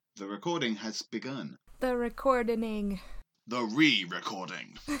The recording has begun. The recording. The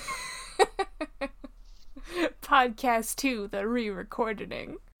re-recording. Podcast 2, the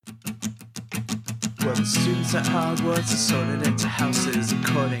re-recording. Well, the students at Hogwarts are sorted into houses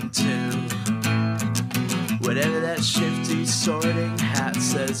according to whatever that shifty sorting hat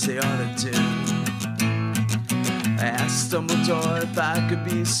says they ought to do. I asked Dumbledore if I could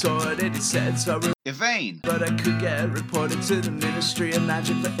be sorted. He said sorry, Yvain. but I could get reported to the Ministry of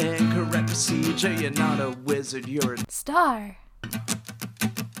Magic for incorrect procedure. You're not a wizard, you're a Star.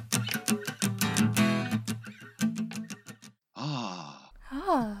 Ah.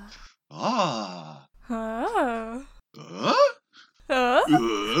 Ah. Ah. Ah.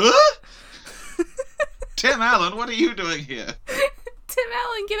 Tim Allen, what are you doing here? Tim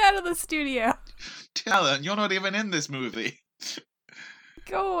Allen, get out of the studio. Tim Allen, you're not even in this movie.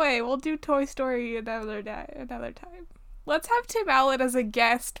 Go away. We'll do Toy Story another time. Let's have Tim Allen as a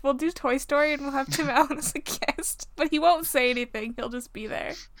guest. We'll do Toy Story and we'll have Tim Allen as a guest. But he won't say anything. He'll just be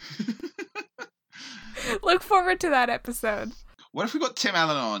there. Look forward to that episode. What if we got Tim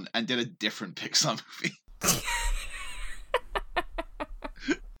Allen on and did a different Pixar movie?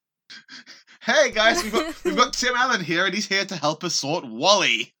 Hey guys, we've got Tim Allen here and he's here to help us sort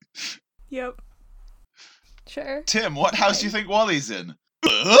WALL-E. Yep. Sure. Tim, what house do you think WALL-E's in?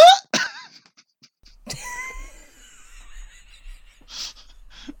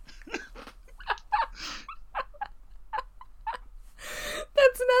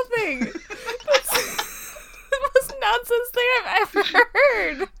 That's nothing. That's the most nonsense thing I've ever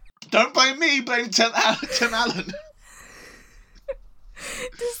heard. Don't blame me, blame Tim Allen.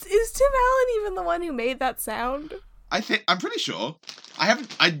 Is Tim Allen even the one who made that sound? I'm pretty sure.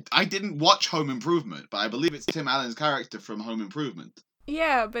 I didn't watch Home Improvement, but I believe it's Tim Allen's character from Home Improvement.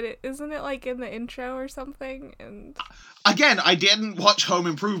 Yeah, but isn't it like in the intro or something? And Again, I didn't watch Home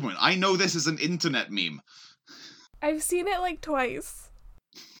Improvement. I know this is an internet meme. I've seen it like twice.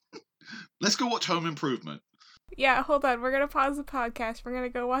 Let's go watch Home Improvement. Yeah, hold on. We're gonna pause the podcast. We're gonna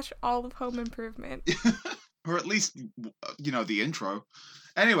go watch all of Home Improvement. Or at least, the intro.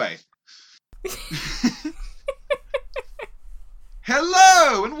 Anyway.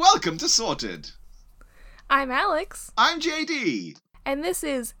 Hello, and welcome to Sorted. I'm Alex. I'm JD. And this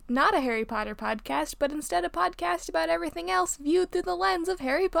is not a Harry Potter podcast, but instead a podcast about everything else viewed through the lens of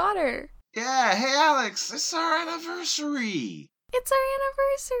Harry Potter. Yeah, hey Alex, it's our anniversary. It's our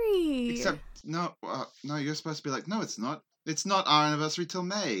anniversary. Except, no, you're supposed to be like, no, it's not. It's not our anniversary till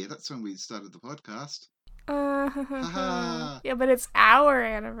May. That's when we started the podcast. Yeah, but it's our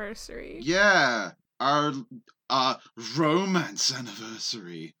anniversary. Yeah, our romance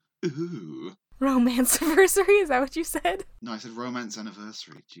anniversary. Ooh. Romance anniversary? Is that what you said? No, I said romance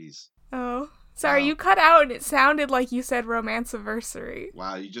anniversary. Jeez. Oh. Sorry, Wow. you cut out and it sounded like you said romance anniversary.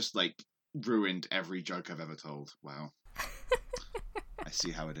 Wow, you just, ruined every joke I've ever told. Wow. I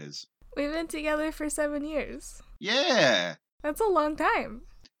see how it is. We've been together for 7 years. Yeah! That's a long time.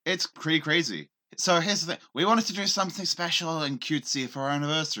 It's pretty crazy. So here's the thing. We wanted to do something special and cutesy for our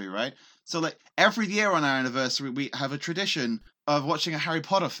anniversary, right? So, every year on our anniversary, we have a tradition of watching a Harry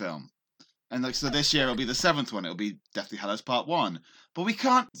Potter film. And, so this year it'll be the 7th one. It'll be Deathly Hallows Part 1. But we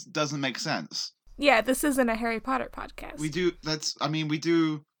can't. Doesn't make sense. Yeah, this isn't a Harry Potter podcast.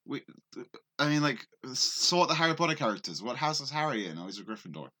 Sort the Harry Potter characters. What house is Harry in? Oh, he's a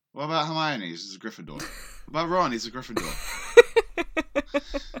Gryffindor. What about Hermione? She's a Gryffindor. What about Ron? He's a Gryffindor.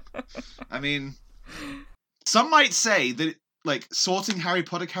 Some might say that, sorting Harry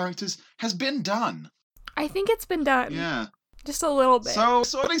Potter characters has been done. I think it's been done. Yeah. Just a little bit. So,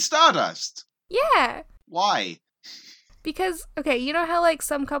 sorting Stardust. Yeah. Why? Because, okay, you know how,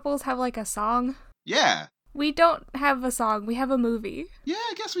 some couples have, a song? Yeah. We don't have a song. We have a movie. Yeah,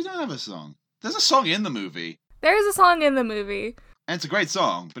 I guess we don't have a song. There's a song in the movie. There is a song in the movie. And it's a great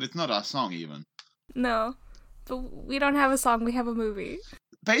song, but it's not our song even. No. But we don't have a song. We have a movie.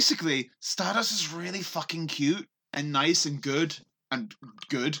 Basically, Stardust is really fucking cute and nice and good.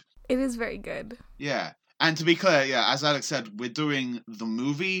 It is very good. Yeah. And to be clear, yeah, as Alex said, we're doing the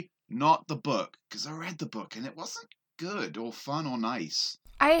movie, not the book. Because I read the book and it wasn't good or fun or nice.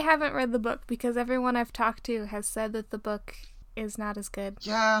 I haven't read the book because everyone I've talked to has said that the book is not as good.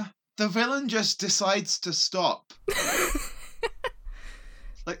 Yeah. The villain just decides to stop.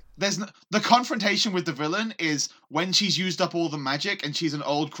 The confrontation with the villain is when she's used up all the magic and she's an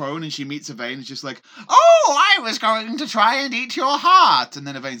old crone and she meets Yvain and she's like, oh, I was going to try and eat your heart. And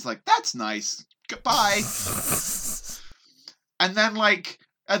then Yvain's like, that's nice. Goodbye. And then,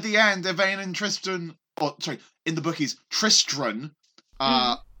 at the end, Yvain and Tristan, in the book he's Tristran,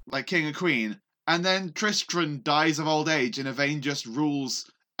 king and queen. And then Tristran dies of old age and Yvain just rules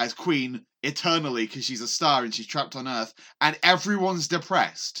as queen eternally because she's a star and she's trapped on Earth, and everyone's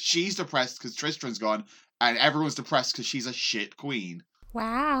depressed. She's depressed because Tristran's gone, and everyone's depressed because she's a shit queen.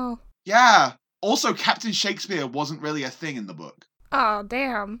 Wow. Yeah. Also, Captain Shakespeare wasn't really a thing in the book. Oh,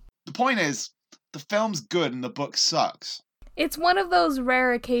 damn. The point is, the film's good and the book sucks. It's one of those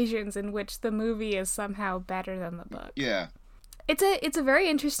rare occasions in which the movie is somehow better than the book. Yeah. It's a very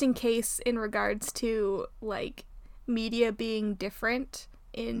interesting case in regards to, like, media being different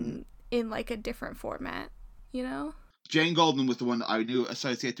in like a different format, you know? Jane Goldman was the one that I knew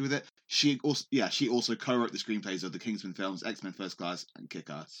associated with it. She also co-wrote the screenplays of the Kingsman films, X-Men First Class, and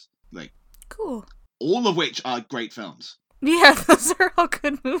Kick-Ass. Like, Cool. all of which are great films. Yeah, those are all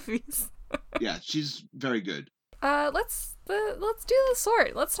good movies. Yeah, she's very good. Let's do the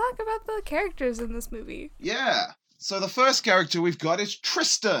sort. Let's talk about the characters in this movie. Yeah. So the first character we've got is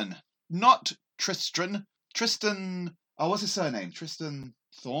Tristan. Not Tristran. Tristan... Oh, what's his surname? Tristan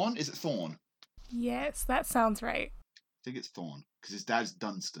Thorne? Is it Thorne? Yes, that sounds right. I think it's Thorne, because his dad's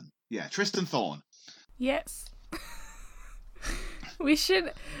Dunstan. Yeah, Tristan Thorne. Yes.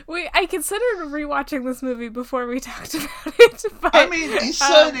 I considered rewatching this movie before we talked about it, but... I mean, his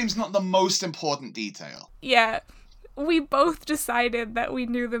surname's not the most important detail. Yeah. We both decided that we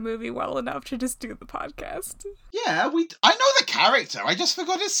knew the movie well enough to just do the podcast. Yeah, I know the character, I just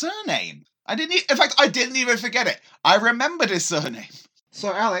forgot his surname. I didn't even forget it. I remembered his surname.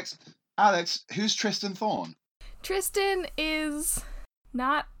 So, Alex, who's Tristan Thorne? Tristan is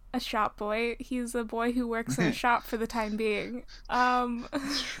not a shop boy. He's a boy who works in a shop for the time being.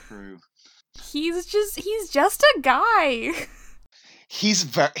 That's true. He's just a guy.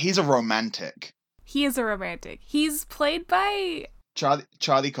 He's a romantic. He is a romantic. He's played by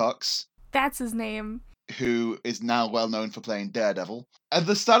Charlie Cox. That's his name. Who is now well known for playing Daredevil. At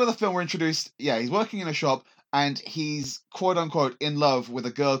the start of the film, we're introduced, he's working in a shop, and he's quote-unquote in love with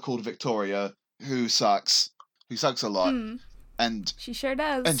a girl called Victoria, who sucks a lot. And she sure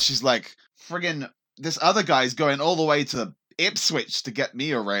does. And she's like, friggin', this other guy's going all the way to Ipswich to get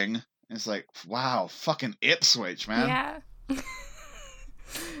me a ring. And it's like, wow, fucking Ipswich, man. Yeah.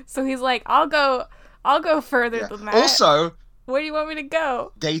 So he's like, I'll go further than that. Also, where do you want me to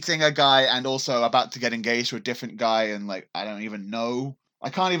go? Dating a guy and also about to get engaged to a different guy, and like, I don't even know. I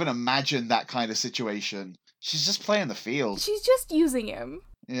can't even imagine that kind of situation. She's just playing the field. She's just using him.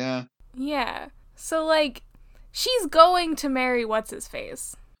 Yeah. Yeah. So, like, she's going to marry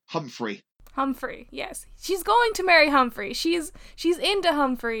what's-his-face? Humphrey, yes. She's going to marry Humphrey. She's into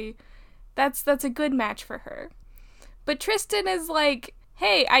Humphrey. That's a good match for her. But Tristan is like,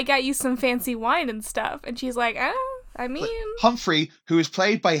 hey, I got you some fancy wine and stuff. And she's like, I mean... Humphrey, who is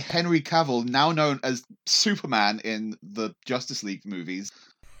played by Henry Cavill, now known as Superman in the Justice League movies.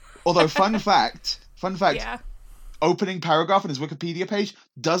 Although, fun fact, yeah. Opening paragraph on his Wikipedia page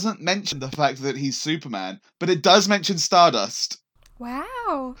doesn't mention the fact that he's Superman, but it does mention Stardust.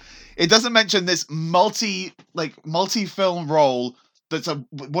 Wow. It doesn't mention this multi-film role that's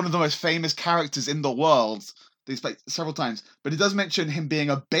one of the most famous characters in the world. He's played several times, but it does mention him being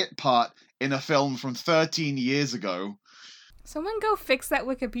a bit part in a film from 13 years ago. Someone go fix that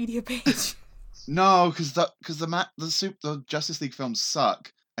Wikipedia page. No, because the Justice League films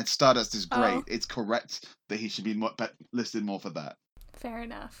suck, and Stardust is great. Oh. It's correct that he should be listed more for that. Fair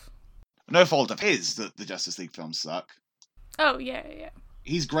enough. No fault of his that the Justice League films suck. Oh, yeah.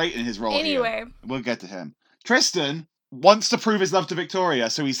 He's great in his role. Anyway. Here. We'll get to him. Tristan wants to prove his love to Victoria,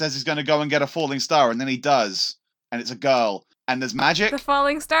 so he says he's going to go and get a falling star, and then he does. And it's a girl. And there's magic. The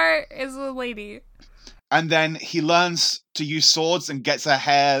falling star is a lady. And then he learns to use swords and gets her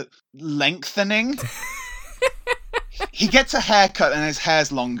hair lengthening. He gets a haircut and his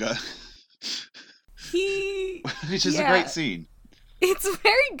hair's longer. Which is a great scene. It's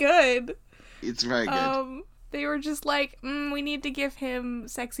very good. It's very good. They were just like, we need to give him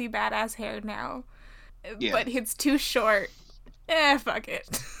sexy badass hair now. Yeah. But it's too short. Fuck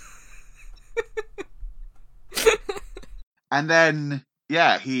it. And then,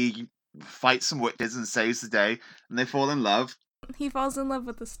 he fights some witches and saves the day, and they fall in love. He falls in love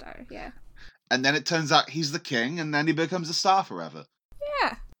with the star, yeah. And then it turns out he's the king, and then he becomes a star forever.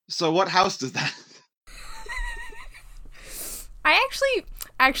 Yeah. So what house does that? I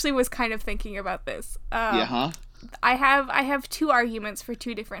actually was kind of thinking about this. I have two arguments for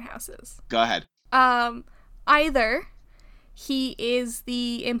two different houses. Go ahead. Either he is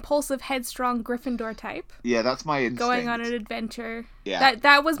the impulsive, headstrong Gryffindor type. Yeah, that's my instinct. Going on an adventure. Yeah.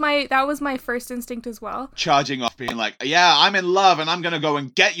 That was my first instinct as well. Charging off, being like, yeah, I'm in love and I'm gonna go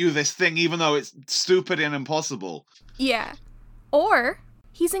and get you this thing even though it's stupid and impossible. Yeah. Or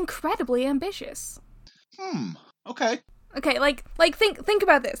he's incredibly ambitious. Okay. Okay, like think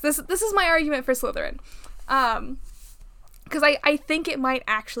about this. This is my argument for Slytherin. Because I think it might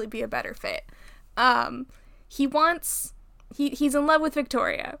actually be a better fit. He's in love with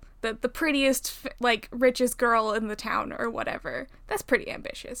Victoria, the prettiest, like, richest girl in the town or whatever. That's pretty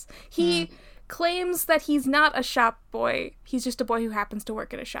ambitious. He claims that he's not a shop boy. He's just a boy who happens to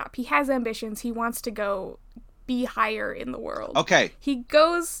work at a shop. He has ambitions. He wants to go be higher in the world. Okay. He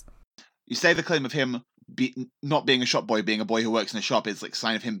goes... You say the claim of him not being a shop boy, being a boy who works in a shop is like a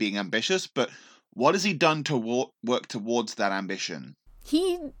sign of him being ambitious, but what has he done to work towards that ambition?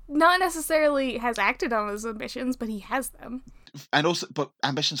 He not necessarily has acted on his ambitions, but he has them. And also, but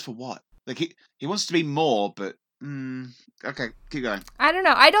ambitions for what? Like, he wants to be more, but... okay, keep going. I don't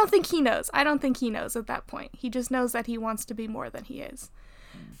know. I don't think he knows. I don't think he knows at that point. He just knows that he wants to be more than he is.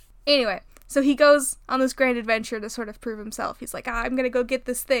 Anyway, so he goes on this grand adventure to sort of prove himself. He's like, I'm gonna go get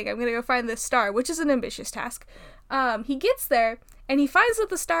this thing. I'm gonna go find this star, which is an ambitious task. He gets there, and he finds that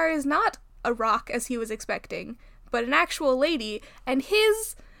the star is not a rock as he was expecting, but an actual lady, and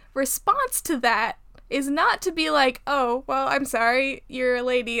his response to that is not to be like, oh, well, I'm sorry, you're a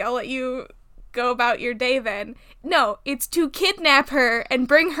lady, I'll let you go about your day then. No, it's to kidnap her and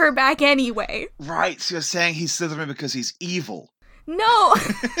bring her back anyway. Right, so you're saying he's Slytherin because he's evil. No!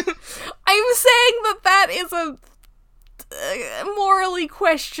 I'm saying that is a morally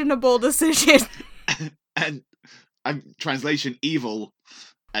questionable decision. And translation, evil,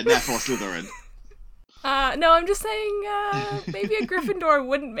 and therefore Slytherin. No, I'm just saying, maybe a Gryffindor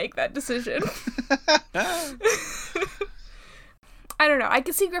wouldn't make that decision. I don't know. I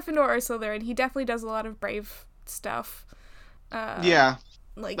could see Gryffindor or Slytherin. He definitely does a lot of brave stuff. Yeah.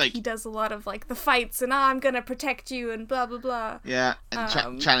 Like, he does a lot of, like, the fights and, I'm gonna protect you and blah, blah, blah. Yeah,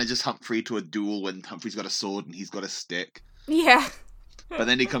 and challenges Humphrey to a duel when Humphrey's got a sword and he's got a stick. Yeah. But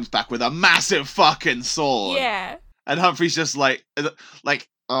then he comes back with a massive fucking sword. Yeah. And Humphrey's just like,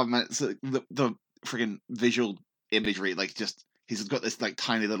 oh man, it's the freaking visual imagery, like, just, he's got this, like,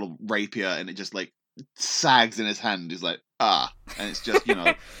 tiny little rapier and it just, like, sags in his hand. He's like, and it's just,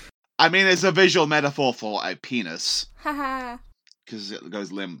 I mean, it's a visual metaphor for a penis. Haha. Because it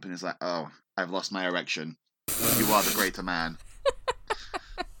goes limp and it's like, oh, I've lost my erection. You are the greater man.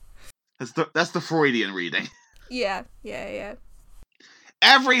 That's the Freudian reading. Yeah.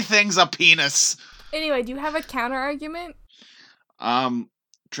 Everything's a penis! Anyway, do you have a counter argument?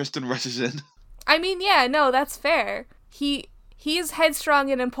 Tristan rushes in. I mean, yeah, no, that's fair. He is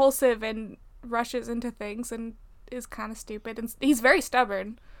headstrong and impulsive and rushes into things and is kind of stupid, and he's very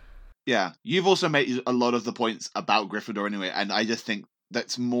stubborn. Yeah, you've also made a lot of the points about Gryffindor anyway, and I just think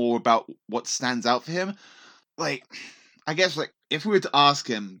that's more about what stands out for him. Like, I guess, like, if we were to ask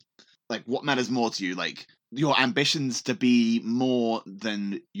him, like, what matters more to you, like, your ambitions to be more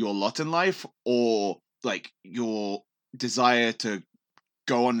than your lot in life, or, like, your desire to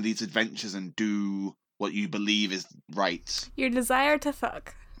go on these adventures and do what you believe is right. Your desire to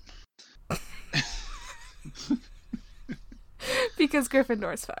fuck. Because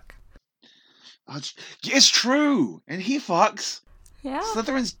Gryffindors fuck. It's true! And he fucks. Yeah.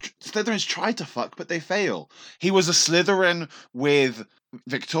 Slytherins tried to fuck, but they fail. He was a Slytherin with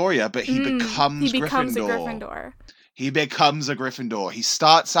Victoria, but he becomes a Gryffindor. He becomes a Gryffindor. He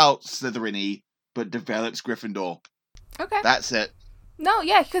starts out Slytherin-y, but develops Gryffindor. Okay. That's it. No,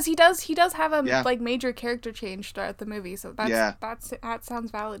 yeah, because he does have a like major character change throughout the movie, so that sounds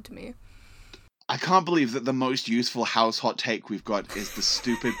valid to me. I can't believe that the most useful house hot take we've got is the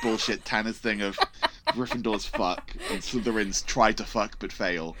stupid bullshit Tanner's thing of Gryffindors fuck and Slytherins try to fuck but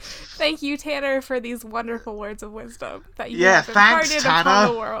fail. Thank you, Tanner, for these wonderful words of wisdom that you have imparted Tanner.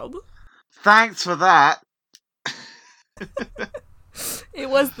 upon the world. Thanks for that. It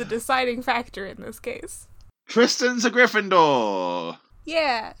was the deciding factor in this case. Tristan's a Gryffindor.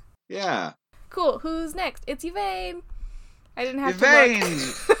 Yeah. Yeah. Cool. Who's next? It's Yvain. I didn't have Yvain. to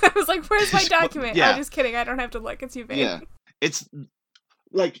look. I was like, where's my document? Yeah. I'm just kidding. I don't have to look. It's Yvain. Yeah. It's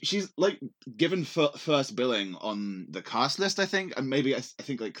like she's like given first billing on the cast list, I think. And maybe I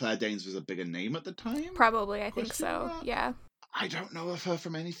think like Claire Danes was a bigger name at the time. Probably. I think so. Yeah. I don't know of her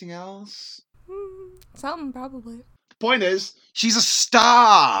from anything else. Something, probably. Point is, she's a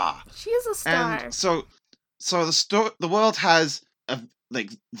star. She is a star. And so the world has the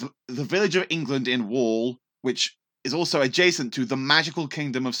village of England in Wall, which is also adjacent to the magical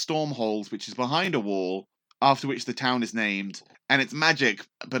kingdom of Stormhold, which is behind a wall, after which the town is named. And it's magic,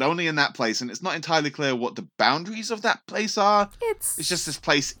 but only in that place, and it's not entirely clear what the boundaries of that place are. It's just this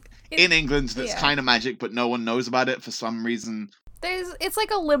place in England that's kind of magic, but no one knows about it for some reason. It's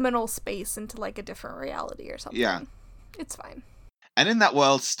like a liminal space into like a different reality or something. Yeah. It's fine. And in that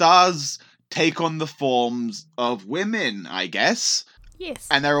world, stars take on the forms of women, I guess. Yes.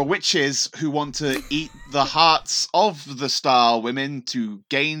 And there are witches who want to eat the hearts of the star women to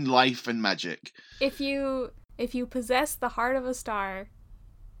gain life and magic. If you possess the heart of a star,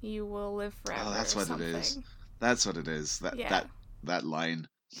 you will live forever. Oh, that's or what something. it is. That's what it is. That line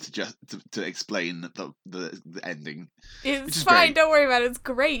to explain the ending. It's fine. Great. Don't worry about it. It's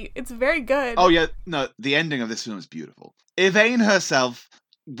great. It's very good. Oh yeah, no, the ending of this film is beautiful. Yvain herself,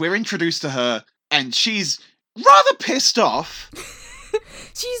 we're introduced to her, and she's rather pissed off.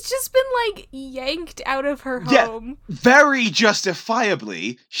 She's just been, like, yanked out of her home. Very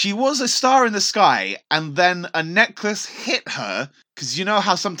justifiably. She was a star in the sky, and then a necklace hit her, because you know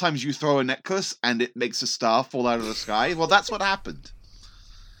how sometimes you throw a necklace and it makes a star fall out of the sky? Well, that's what happened.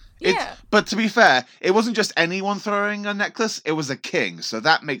 Yeah. But to be fair, it wasn't just anyone throwing a necklace, it was a king, so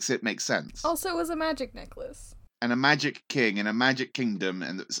that makes it make sense. Also, it was a magic necklace. And a magic king in a magic kingdom,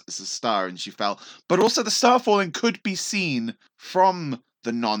 and it's a star, and she fell. But also, the star falling could be seen from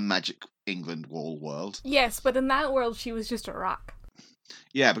the non-magic England wall world. Yes, but in that world, she was just a rock.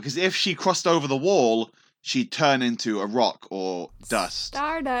 Yeah, because if she crossed over the wall, she'd turn into a rock or dust.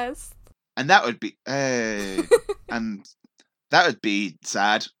 Stardust. And that would be... and that would be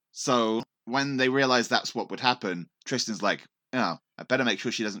sad. So, when they realise that's what would happen, Tristan's like, oh, I better make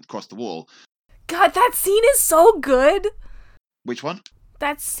sure she doesn't cross the wall. God, that scene is so good. Which one?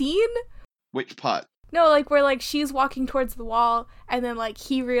 That scene? Which part? No, like, where, like, she's walking towards the wall, and then, like,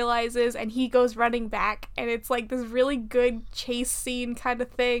 he realizes, and he goes running back, and it's, like, this really good chase scene kind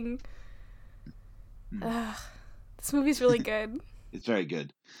of thing. Ugh. This movie's really good. It's very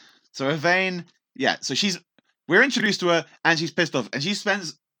good. So, Yvain, so we're introduced to her, and she's pissed off, and she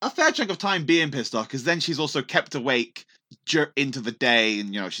spends a fair chunk of time being pissed off, because then she's also kept awake into the day,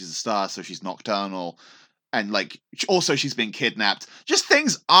 and, you know, she's a star, so she's nocturnal, and, like, also she's been kidnapped. Just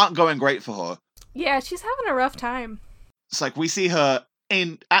things aren't going great for her. Yeah, she's having a rough time. It's like we see her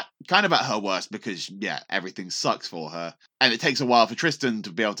kind of at her worst because, everything sucks for her. And it takes a while for Tristan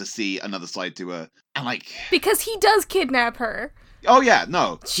to be able to see another side to her. And, like... Because he does kidnap her. Oh, yeah,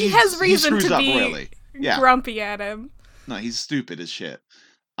 no. She has reason to be really. grumpy at him. No, he's stupid as shit.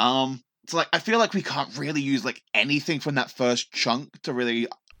 So, like, I feel like we can't really use, like, anything from that first chunk to really,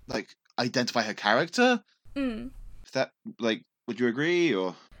 like, identify her character. Mm. Is that, like, would you agree,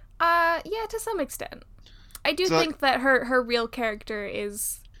 or... Yeah, to some extent. I do think that her real character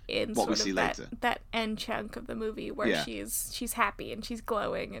is in what sort of that end chunk of the movie where she's happy and she's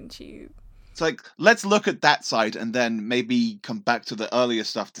glowing and she... It's like, let's look at that side and then maybe come back to the earlier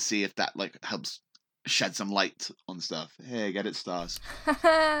stuff to see if that, like, helps shed some light on stuff. Hey, get it, stars.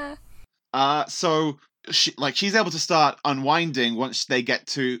 So, she's able to start unwinding once they get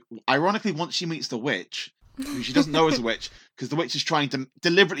to... Ironically, once she meets the witch... who she doesn't know is a witch, because the witch is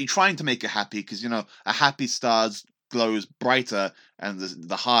deliberately trying to make her happy, because, you know, a happy star glows brighter, and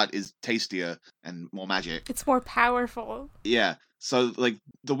the heart is tastier and more magic. It's more powerful. Yeah, so, like,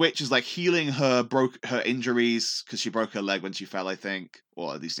 the witch is, like, healing her injuries, because she broke her leg when she fell, I think,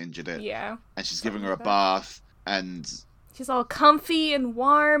 or at least injured it. Yeah. And she's giving her a bath, and... she's all comfy and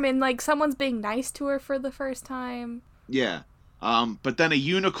warm, and, like, someone's being nice to her for the first time. Yeah. But then a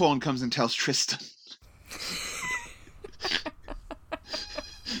unicorn comes and tells Tristan...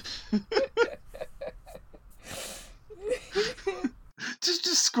 Just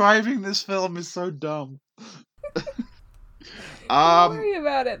describing this film is so dumb. Don't worry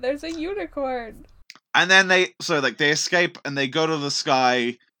about it. There's a unicorn. And then they escape and they go to the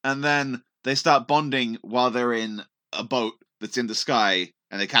sky, and then they start bonding while they're in a boat that's in the sky,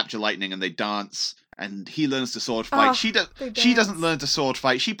 and they capture lightning and they dance. And he learns to sword fight. She doesn't learn to sword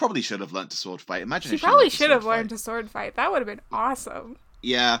fight. She probably should have learned to sword fight. Imagine if she probably should have learned to sword fight. That would have been awesome.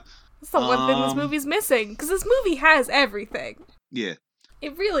 Yeah. That's the one thing this movie's missing. Because this movie has everything. Yeah.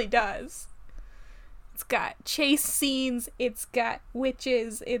 It really does. It's got chase scenes. It's got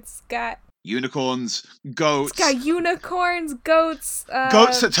witches. It's got... unicorns. Goats. It's got unicorns, goats.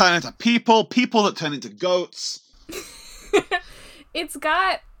 Goats that turn into people. People that turn into goats. It's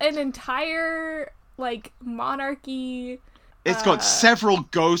got an entire... like, monarchy... It's got several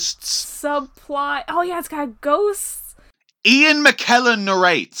ghosts. Subplot. Oh, yeah, it's got ghosts. Ian McKellen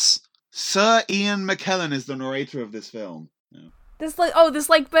narrates. Sir Ian McKellen is the narrator of this film. Yeah. This betrayal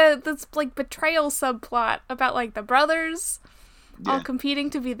subplot about, like, the brothers all competing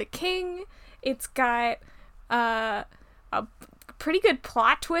to be the king. It's got a pretty good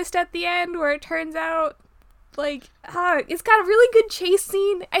plot twist at the end where it turns out... like, it's got a really good chase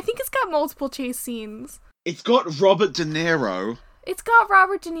scene. I think it's got multiple chase scenes. It's got Robert De Niro. It's got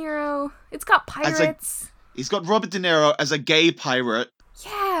Robert De Niro. It's got pirates. He's got Robert De Niro as a gay pirate.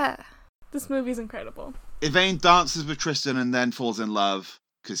 Yeah. This movie's incredible. Yvain dances with Tristan and then falls in love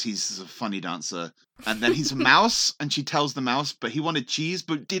because he's a funny dancer. And then he's a mouse, and she tells the mouse, but he wanted cheese,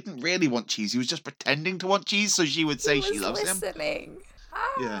 but didn't really want cheese. He was just pretending to want cheese, so she would say she loves him. Listening.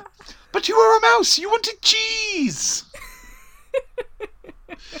 Yeah. But you were a mouse. You wanted cheese.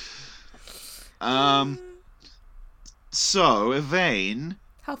 So, Yvain...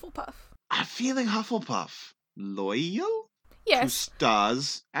 Hufflepuff. I'm feeling Hufflepuff. Loyal? To Yes.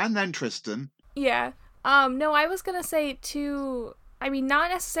 Stars, and then Tristan. Yeah. No, I was gonna say to... I mean, not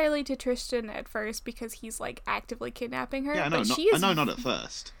necessarily to Tristan at first, because he's, like, actively kidnapping her. Yeah, I know, but she is... not at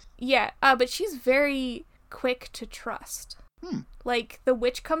first. Yeah, but she's very quick to trust. Like, the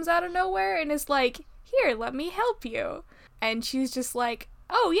witch comes out of nowhere and is like, here, let me help you. And she's just like,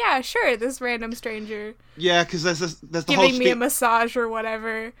 oh yeah, sure, this random stranger Yeah, because there's the whole giving me a massage or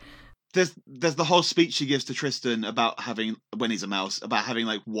whatever. There's the whole speech she gives to Tristan about having, when he's a mouse, about having,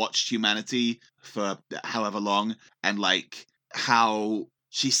 like, watched humanity for however long, and, like, how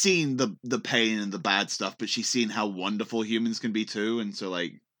she's seen the pain and the bad stuff, but she's seen how wonderful humans can be too, and so,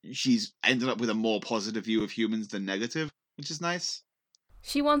 like, she's ended up with a more positive view of humans than negative, which is nice.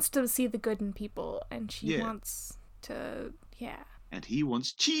 She wants to see the good in people, and she Yeah. wants to, yeah. And he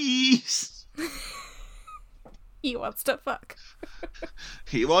wants cheese. He wants to fuck.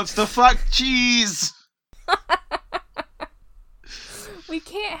 He wants to fuck cheese. We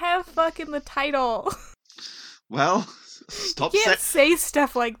can't have fuck in the title. Well, stop You can't say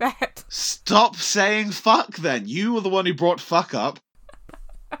stuff like that. Stop saying fuck then. You were the one who brought fuck up.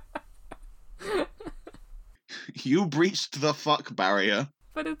 You breached the fuck barrier.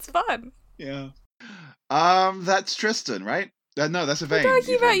 But it's fun. Yeah. That's Tristan, right? No, that's Yvain. We're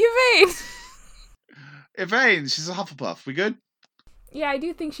talking about Yvain. Yvain, she's a Hufflepuff. We good? Yeah, I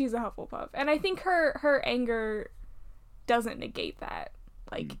do think she's a Hufflepuff. And I think her anger doesn't negate that.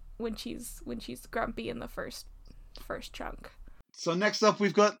 Like, when she's grumpy in the first chunk. So next up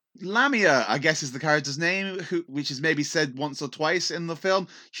we've got Lamia, I guess is the character's name, which is maybe said once or twice in the film.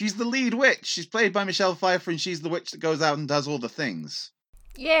 She's the lead witch. She's played by Michelle Pfeiffer, and she's the witch that goes out and does all the things.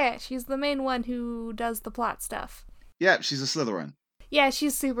 Yeah, she's the main one who does the plot stuff. Yeah, she's a Slytherin. Yeah,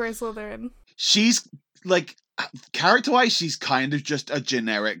 she's super Slytherin. She's, like, character-wise, she's kind of just a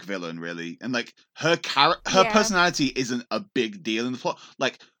generic villain, really. And, like, her personality isn't a big deal in the plot.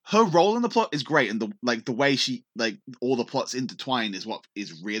 Like, her role in the plot is great, and the way she, like, all the plots intertwine is what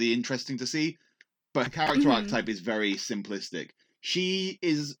is really interesting to see. But her character archetype is very simplistic. She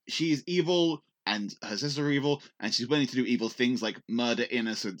is evil, and her sister are evil, and she's willing to do evil things like murder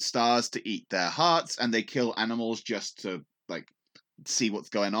innocent stars to eat their hearts, and they kill animals just to, like, see what's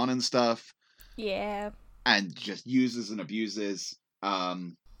going on and stuff. Yeah. And just uses and abuses.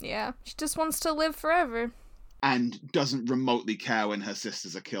 Yeah, she just wants to live forever. And doesn't remotely care when her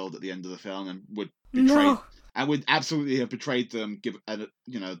sisters are killed at the end of the film, and would absolutely have betrayed them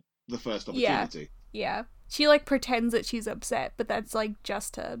the first opportunity. Yeah. She, like, pretends that she's upset, but that's, like,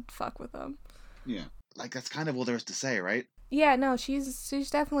 just to fuck with them. Yeah. Like, that's kind of all there is to say, right? Yeah, no, she's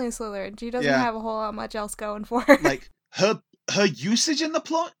definitely a Slytherin. She doesn't Yeah. have a whole lot much else going for her. Like, her usage in the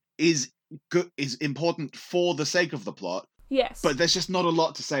plot is important for the sake of the plot, Yes. but there's just not a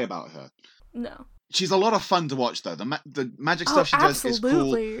lot to say about her. No. She's a lot of fun to watch, though. The magic stuff she does is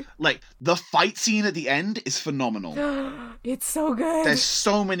cool. Like, the fight scene at the end is phenomenal. It's so good. There's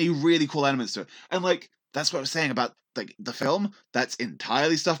so many really cool elements to it. And, like, that's what I was saying about, like, the film. That's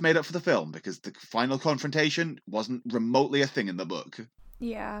entirely stuff made up for the film, because the final confrontation wasn't remotely a thing in the book.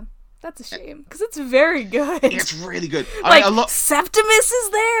 Yeah. That's a shame, because it's very good. It's really good. Like, Septimus is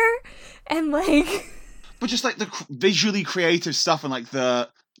there, and, like... But just, like, the visually creative stuff and, like, the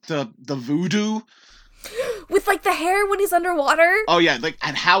voodoo... With, like, the hair when he's underwater. Oh, yeah, like,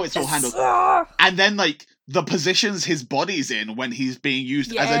 and how it's all handled. And then, like, the positions his body's in when he's being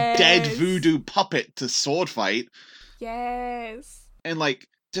used as a dead voodoo puppet to sword fight. Yes. And, like,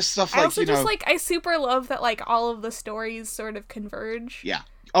 just stuff I like, also I super love that, like, all of the stories sort of converge. Yeah.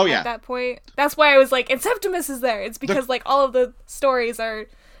 Oh, yeah. At that point. That's why I was like, and Septimus is there. It's because, like, all of the stories are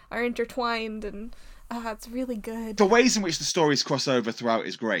intertwined, and it's really good. The ways in which the stories cross over throughout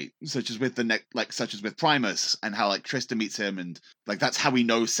is great, such as with Primus, and how, like, Tristan meets him, and, like, that's how we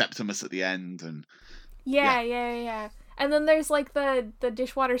know Septimus at the end, and yeah. And then there's, like, the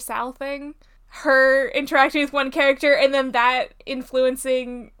Dishwater Sal thing, her interacting with one character, and then that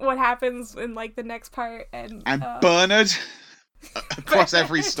influencing what happens in, like, the next part, and Bernard across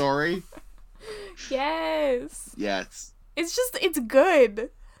every story. Yes. Yes. It's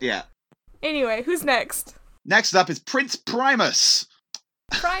good. Yeah. Anyway, who's next? Next up is Prince Primus.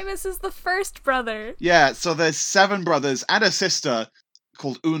 Primus is the first brother. Yeah, so there's 7 brothers and a sister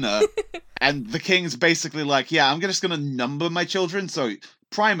called Una, and the king's basically like, yeah, I'm just gonna number my children. So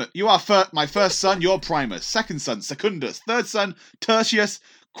Primus, you are my first son, you're Primus. Second son, Secundus. Third son, Tertius.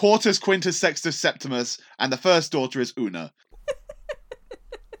 Quartus, Quintus, Sextus, Septimus, and the first daughter is Una.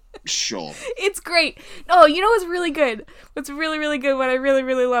 Sure. It's great. Oh, you know what's really good? What's really, really good, what I really,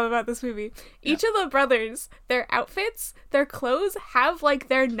 really love about this movie? Each of the brothers, their outfits, their clothes have, like,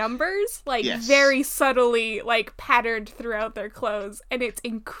 their numbers, like, very subtly, like, patterned throughout their clothes. And it's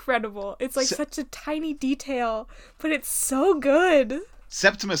incredible. It's, like, such a tiny detail, but it's so good.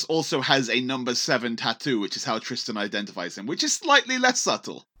 Septimus also has a number 7 tattoo, which is how Tristan identifies him, which is slightly less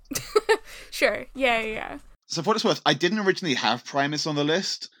subtle. Sure. Yeah. So for what it's worth, I didn't originally have Primus on the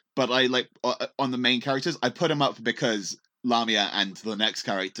list, but I, like, on the main characters, I put him up because Lamia and the next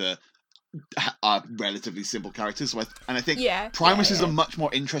character are relatively simple characters. So I think Primus is a much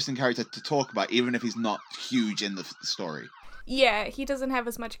more interesting character to talk about, even if he's not huge in the story. Yeah, he doesn't have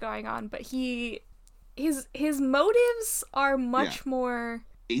as much going on, but his motives are much more...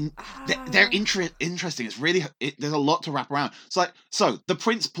 They're interesting. It's really there's a lot to wrap around. So the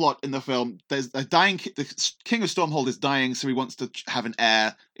prince plot in the film. There's a dying. The king of Stormhold is dying, so he wants to have an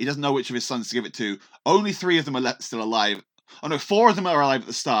heir. He doesn't know which of his sons to give it to. Only 3 of them are still alive. Oh no, 4 of them are alive at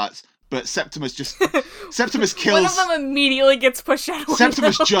the start. But Septimus Septimus kills. One of them immediately gets pushed out.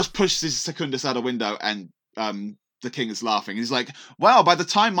 Septimus just pushes Secundus out a window, and the king is laughing. He's like, "Well, by the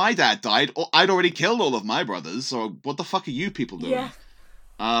time my dad died, I'd already killed all of my brothers. So what the fuck are you people doing?"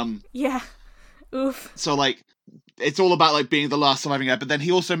 Yeah. Oof. So, like, it's all about, like, being the last surviving heir, but then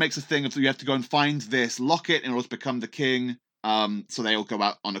he also makes a thing of you have to go and find this locket in order to become the king. So they all go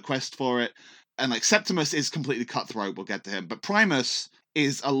out on a quest for it. And, like, Septimus is completely cutthroat, we'll get to him. But Primus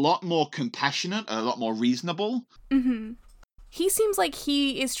is a lot more compassionate, a lot more reasonable. Mm-hmm. He seems like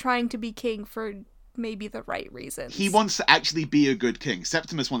he is trying to be king for maybe the right reasons. He wants to actually be a good king.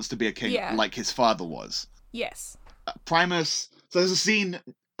 Septimus wants to be a king like his father was. Yes. Primus... So there's a scene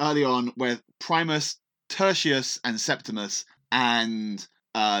early on where Primus, Tertius, and Septimus and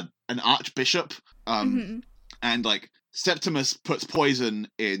an archbishop, and, like, Septimus puts poison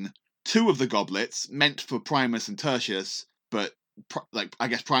in 2 of the goblets meant for Primus and Tertius, but, I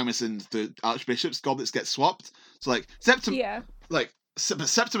guess Primus and the archbishop's goblets get swapped. So, like,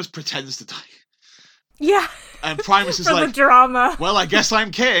 Septimus pretends to die. Yeah. And Primus is for like, the drama. Well, I guess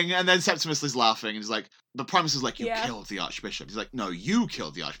I'm king. And then Septimus is laughing and he's like, but Primus is like, you Yeah. killed the Archbishop. He's like, no, you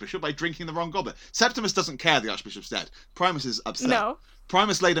killed the Archbishop by drinking the wrong goblet. Septimus doesn't care the Archbishop's dead. Primus is upset. No.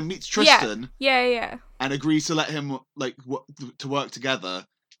 Primus later meets Tristan Yeah. and agrees to let him, like, to work together,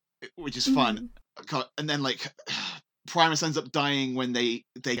 which is fun. And then, like, Primus ends up dying when they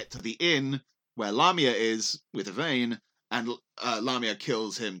get to the inn where Lamia is with Yvain, and Lamia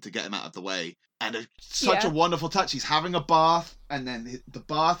kills him to get him out of the way. And it's such a wonderful touch. He's having a bath, and then the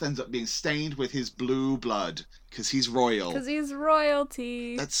bath ends up being stained with his blue blood because he's royal. Because he's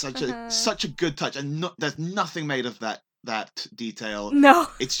royalty. That's such a good touch, and there's nothing made of that detail. No,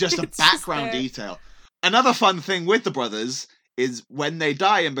 it's just a background detail. Another fun thing with the brothers is when they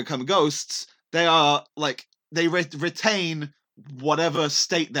die and become ghosts, they are like they retain whatever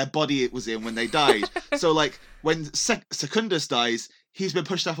state their body it was in when they died. So, like, when Secundus dies, he's been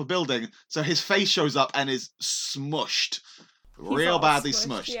pushed off a building, so his face shows up and is smushed. Real badly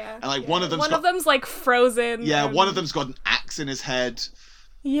smushed. Yeah, and, like, one of them's, like, frozen. Yeah, one of them's got an axe in his head.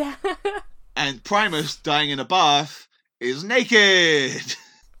 Yeah. And Primus, dying in a bath, is naked.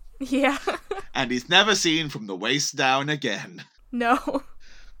 Yeah. And he's never seen from the waist down again. No.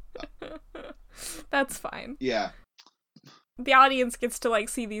 That's fine. Yeah. The audience gets to, like,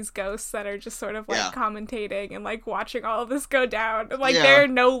 see these ghosts that are just sort of, like, commentating and, like, watching all of this go down. And, like, they're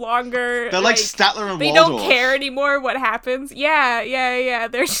no longer... They're like Statler and they Waldorf. They don't care anymore what happens. Yeah.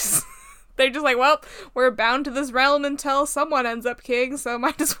 They're just... They're just like, well, we're bound to this realm until someone ends up king, so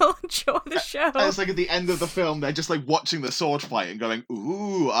might as well enjoy the show. And it's like at the end of the film, they're just, like, watching the sword fight and going,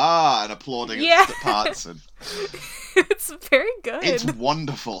 ooh, ah, and applauding at the parts. And... It's very good. It's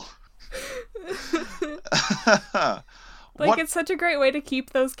wonderful. Like, it's such a great way to keep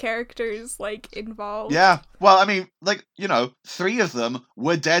those characters, like, involved. Yeah. Well, I mean, like, 3 of them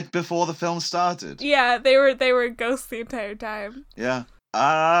were dead before the film started. Yeah, they were ghosts the entire time. Yeah.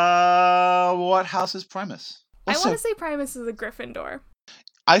 What house is Primus? Also, I want to say Primus is a Gryffindor.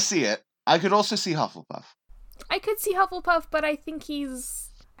 I see it. I could also see Hufflepuff. I could see Hufflepuff, but I think he's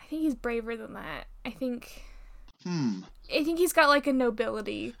braver than that. I think he's got, like, a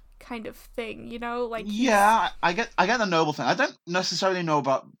nobility kind of thing, like I get the noble thing. I don't necessarily know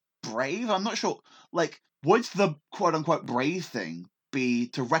about brave. I'm not sure. Like, would the quote unquote brave thing be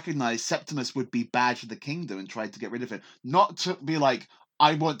to recognize Septimus would be bad for the kingdom and try to get rid of him, not to be like,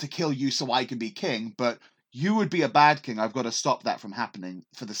 I want to kill you so I can be king, but you would be a bad king. I've got to stop that from happening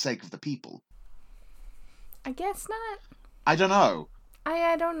for the sake of the people. I guess not. I don't know.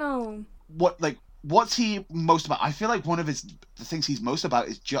 I don't know. What's he most about? I feel like one of the things he's most about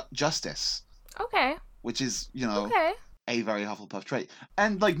is justice, Okay. which is, Okay. a very Hufflepuff trait.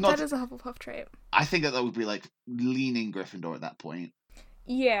 And not, That is a Hufflepuff trait. I think that would be leaning Gryffindor at that point.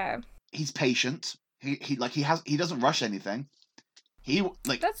 Yeah. He's patient. He doesn't rush anything.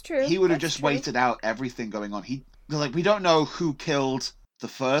 That's true. He would have That's just true. waited out everything going on. We don't know who killed the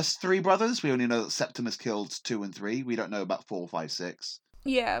first three brothers. We only know that Septimus killed 2 and 3. We don't know about 4, 5, 6.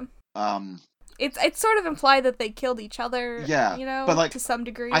 Yeah. Um, It's sort of implied that they killed each other. Yeah, but, to some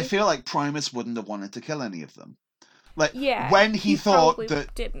degree. I feel like Primus wouldn't have wanted to kill any of them. Yeah. When he thought probably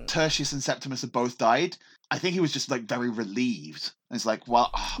that didn't. Tertius and Septimus had both died, I think he was just very relieved. And it's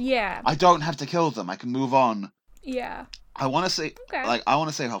well, Yeah. I don't have to kill them. I can move on. Yeah. I want to say, Okay. I want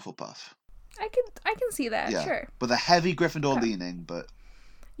to say Hufflepuff. I can see that. Yeah. Sure. With a heavy Gryffindor Okay. leaning, but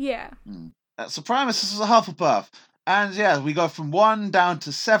Yeah. so Primus is a Hufflepuff, and yeah, we go from 1 down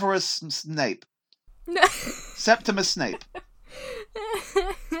to Severus Snape, Septimus Snape.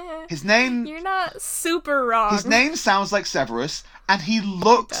 His name. You're not super wrong. His name sounds like Severus, and he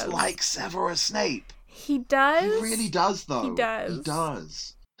looks does. like Severus Snape. He does. He really does, though. He does. He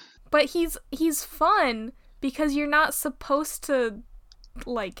does. But he's fun because you're not supposed to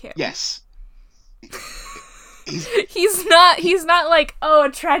like him. Yes. He's not like, oh,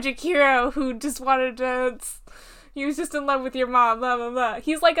 a tragic hero who just wanted to. He was just in love with your mom, blah blah blah.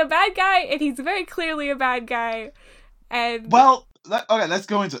 He's like a bad guy, and he's very clearly a bad guy. And Well, okay, let's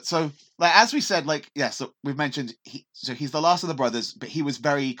go into it. So, as we said, so we've mentioned he's the last of the brothers, but he was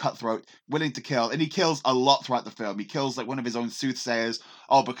very cutthroat, willing to kill, and he kills a lot throughout the film. He kills one of his own soothsayers,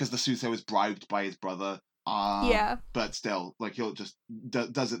 because the soothsayer was bribed by his brother. Yeah. But still, he'll just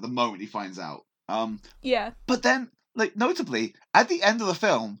does it the moment he finds out. Yeah. But then, notably, at the end of the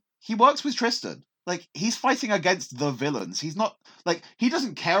film, he works with Tristan. He's fighting against the villains. He's not, he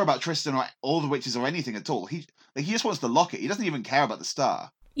doesn't care about Tristan or all the witches or anything at all. He just wants the locket. He doesn't even care about the star.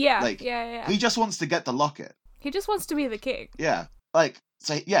 Yeah. Like, yeah. He just wants to get the locket. He just wants to be the king. Yeah.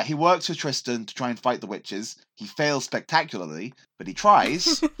 He works with Tristan to try and fight the witches. He fails spectacularly, but he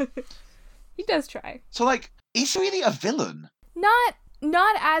tries. He does try. So, he's really a villain.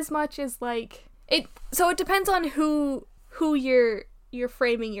 Not as much as it. So it depends on who you're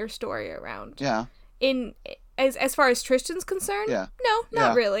framing your story around. Yeah. As far as Tristan's concerned, Yeah. No, not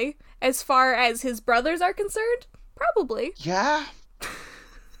Yeah. really. As far as his brothers are concerned, probably. Yeah.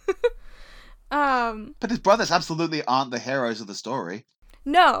 But his brothers absolutely aren't the heroes of the story.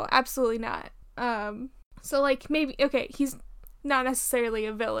 No, absolutely not. So maybe he's not necessarily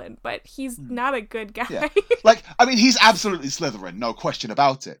a villain, but he's not a good guy. Yeah. He's absolutely Slytherin, no question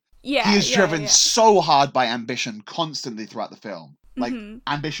about it. Yeah. He is driven yeah. so hard by ambition constantly throughout the film. Mhm.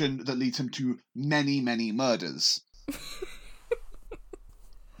 Ambition that leads him to many, many murders.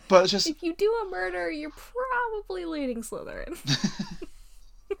 But it's just... If you do a murder, you're probably leading Slytherin.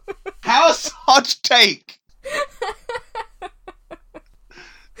 How's hot take?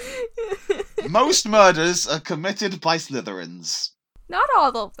 Most murders are committed by Slytherins. Not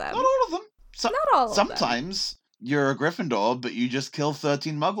all of them. Not all of them. Not all of them. Sometimes you're a Gryffindor, but you just kill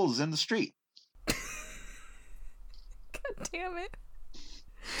 13 muggles in the street. God damn it.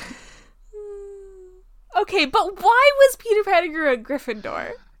 Okay, but why was Peter Pettigrew a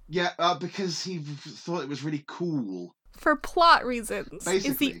Gryffindor? Yeah, because he thought it was really cool. For plot reasons. Basically.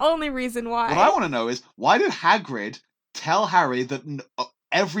 Is the only reason why. What I want to know is, why did Hagrid tell Harry that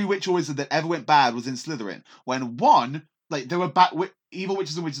every witch or wizard that ever went bad was in Slytherin? When 1, there were evil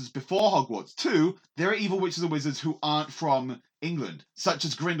witches and wizards before Hogwarts. 2, there are evil witches and wizards who aren't from England, such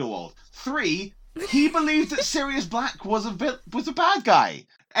as Grindelwald. 3, he believed that Sirius Black was a bad guy.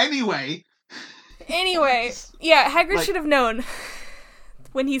 Anyway, yeah, Hagrid should have known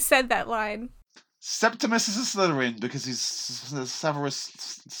when he said that line. Septimus is a Slytherin because he's Severus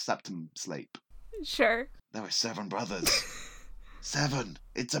Snape. Sure. There were 7 brothers. 7.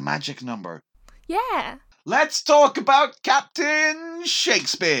 It's a magic number. Yeah. Let's talk about Captain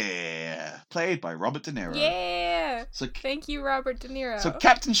Shakespeare, played by Robert De Niro. Yeah. So, Thank you, Robert De Niro. so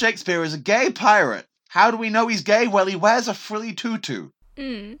Captain Shakespeare is a gay pirate. How do we know he's gay? Well, he wears a frilly tutu.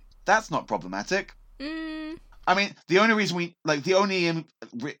 That's not problematic. The only reason the only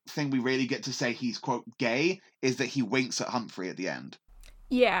thing we really get to say he's, quote, gay is that he winks at Humphrey at the end.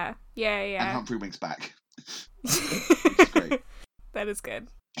 Yeah. And Humphrey winks back. Which is great. That is good.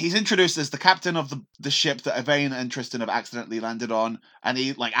 he's introduced as the captain of the ship that Yvain and Tristan have accidentally landed on, and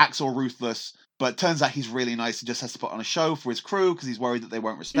he like acts all ruthless, but turns out he's really nice and just has to put on a show for his crew because he's worried that they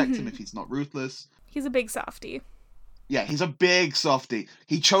won't respect him if he's not ruthless. He's a big softie. Yeah, he's a big softie.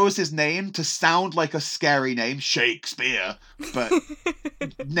 He chose his name to sound like a scary name, Shakespeare, but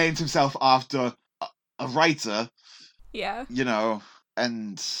named himself after a writer, Yeah. you know,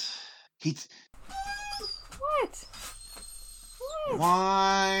 and he... What?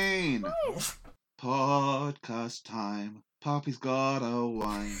 Wine! What? Podcast time. Poppy's got a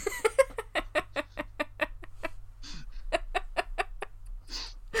wine.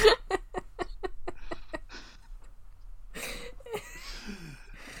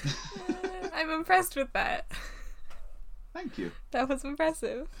 I'm impressed with that. Thank you. That was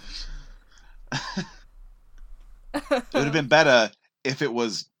impressive. It would have been better if it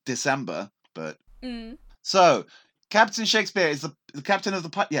was December, but... Mm. So, Captain Shakespeare is the captain of the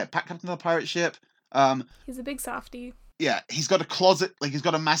captain of the pirate ship. He's a big softie. Yeah, he's got a closet, like he's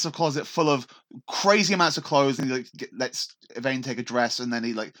got a massive closet full of crazy amounts of clothes, and he like lets Yvain take a dress, and then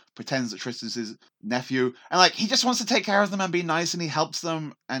he like pretends that Tristan's his nephew, and like he just wants to take care of them and be nice, and he helps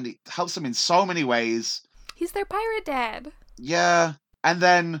them in so many ways. He's their pirate dad. Yeah, and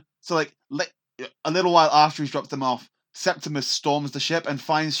then so like a little while after he's dropped them off, Septimus storms the ship and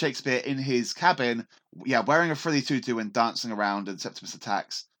finds Shakespeare in his cabin, wearing a frilly tutu and dancing around, and Septimus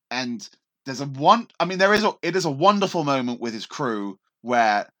attacks. And it is a wonderful moment with his crew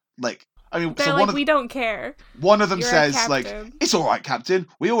where, like, They're like, we don't care. One of them You're says, like, it's all right, Captain.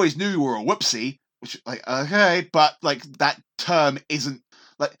 We always knew you were a whoopsie. Which, like, okay, but like that term isn't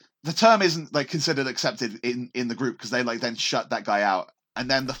like considered accepted in the group because they like then shut that guy out. And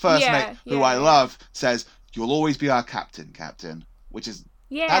then the first mate, who I love, says, "You'll always be our captain," which is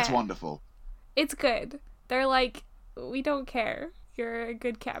that's wonderful. It's good. They're like, we don't care. You're a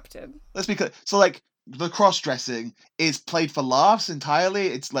good captain. Let's be clear. So, like, the cross-dressing is played for laughs entirely.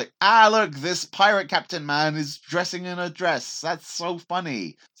 It's like, look, this pirate captain man is dressing in a dress. That's so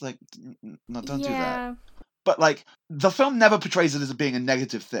funny. It's like, no, don't do that. But, like, the film never portrays it as being a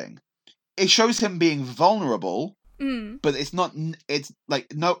negative thing. It shows him being vulnerable, but it's not, it's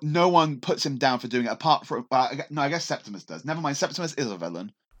like, no one puts him down for doing it apart from, no, I guess Septimus does. Never mind, Septimus is a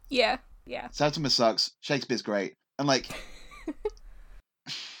villain. Yeah. Septimus sucks. Shakespeare's great. And, like...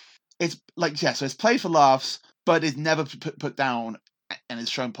 It's like, so it's played for laughs, but it's never put down, and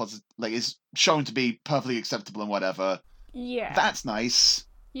it's shown positive. Like, it's shown to be perfectly acceptable and whatever. Yeah, that's nice.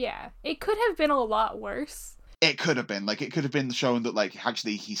 Yeah, it could have been a lot worse. It could have been shown that like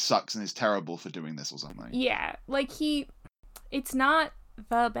actually he sucks and is terrible for doing this or something. Yeah, like it's not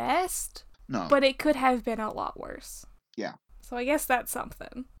the best. No, but it could have been a lot worse. Yeah. So I guess that's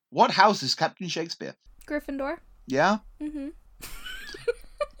something. What house is Captain Shakespeare? Gryffindor. Yeah. Mm-hmm.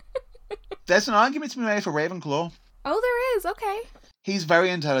 There's an argument to be made for Ravenclaw. Oh, there is. Okay. He's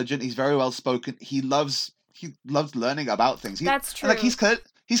very intelligent. He's very well spoken. He loves learning about things. That's true. Like he's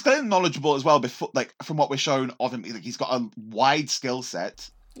clearly knowledgeable as well. Before, like from what we're shown of him, like, he's got a wide skill set.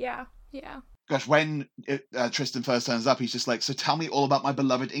 Yeah. Gosh, when Tristan first turns up, he's just like, so tell me all about my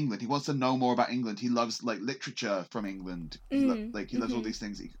beloved England. He wants to know more about England. He loves like literature from England. He loves all these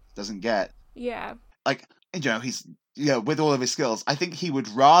things he doesn't get. Yeah. Like, you know, with all of his skills, I think he would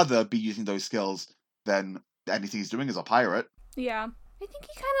rather be using those skills than anything he's doing as a pirate. Yeah. I think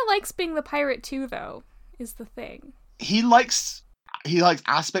he kind of likes being the pirate too, though, is the thing. He likes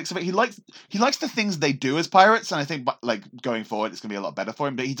aspects of it. He likes the things they do as pirates, and I think like going forward, it's gonna be a lot better for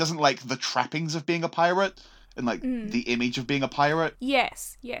him. But he doesn't like the trappings of being a pirate and like the image of being a pirate.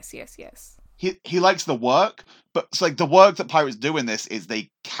 Yes. He likes the work, but it's like the work that pirates do in this is they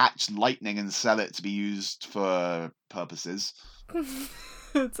catch lightning and sell it to be used for purposes.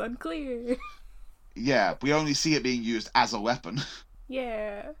 It's unclear. Yeah, we only see it being used as a weapon.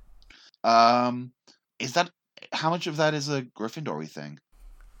 Yeah. Is that how much of that is a Gryffindor-y thing?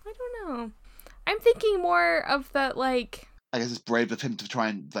 I don't know. I'm thinking more of that, like... I guess it's brave of him to try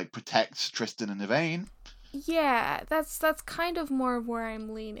and like protect Tristan and Yvain. Yeah, that's kind of more of where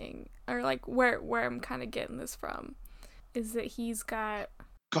I'm leaning, or like where I'm kind of getting this from, is that he's got.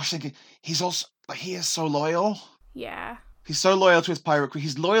 Gosh, thinking he's also like he is so loyal. Yeah. He's so loyal to his pirate crew.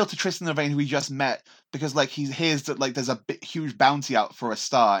 He's loyal to Tristan and Yvain, who he just met, because like he hears that like there's a huge bounty out for a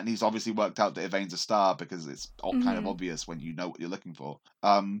star, and he's obviously worked out that Yvain's a star because it's all kind of obvious when you know what you're looking for.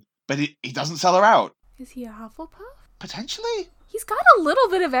 But he doesn't sell her out. Is he a Hufflepuff? Potentially. He's got a little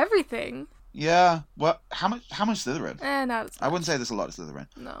bit of everything. Yeah. Well, how much Slytherin? Not as much. I wouldn't say there's a lot of Slytherin.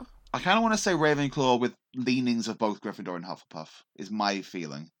 No. I kind of want to say Ravenclaw with leanings of both Gryffindor and Hufflepuff is my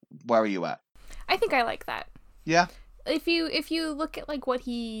feeling. Where are you at? I think I like that. Yeah. If you look at like what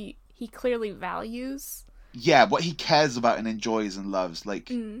he clearly values. Yeah, what he cares about and enjoys and loves, like,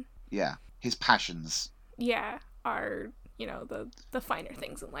 Mm. yeah, his passions. Yeah, are, you know, the finer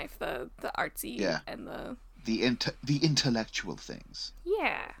things in life, the artsy Yeah. and The intellectual things.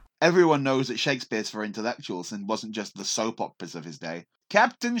 yeah. Everyone knows that Shakespeare's for intellectuals and wasn't just the soap operas of his day.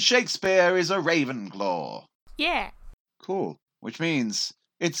 Captain Shakespeare is a Ravenclaw. Yeah. Cool. Which means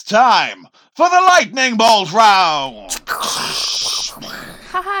it's time for the lightning bolt round.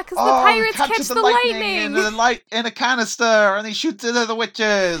 Haha, because the pirates catch capture the lightning. in a canister, and he shoots it at the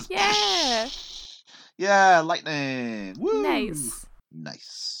witches. Yeah. Yeah, lightning. Woo. Nice.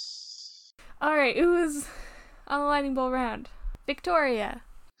 Nice. All right, who's on the lightning bolt round? Victoria.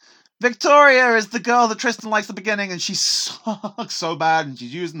 Victoria is the girl that Tristan likes at the beginning, and she sucks so bad, and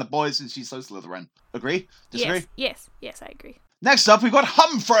she's using the boys, and she's so Slytherin. Agree? Disagree? Yes, I agree. Next up, we've got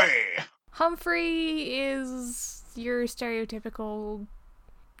Humphrey. Humphrey is your stereotypical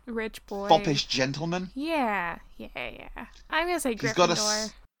rich boy. Foppish gentleman. Yeah. I'm gonna say He's got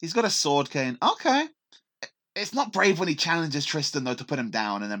Gryffindor. he's got a sword cane. Okay. It's not brave when he challenges Tristan, though, to put him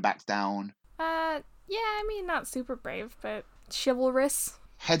down and then backs down. Yeah, I mean, not super brave, but chivalrous.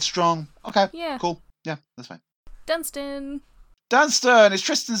 Headstrong. Okay. Yeah. Cool. Yeah, that's fine. Dunstan. Dunstan is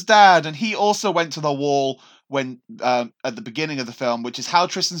Tristan's dad, and he also went to the wall when at the beginning of the film, which is how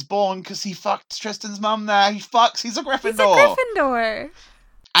Tristan's born, because he fucked Tristan's mum there. He's a Gryffindor. He's a Gryffindor.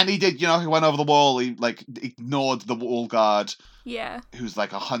 And he did, he went over the wall. He, ignored the wall guard, Yeah. who's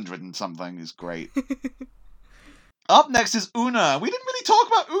 100 and something. Is great. Up next is Una. We didn't really talk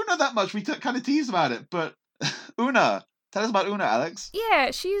about Una that much. We kind of teased about it, but Una. Tell us about Una, Alex.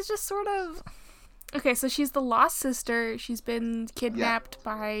 Yeah, she's just sort of... Okay, so she's the lost sister. She's been kidnapped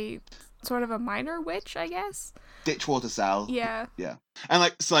by sort of a minor witch, I guess. Ditchwater Sal. Yeah. Yeah.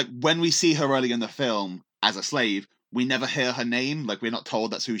 And when we see her early in the film as a slave, we never hear her name. We're not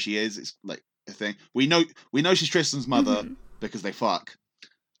told that's who she is. It's a thing. We know she's Tristan's mother because they fuck.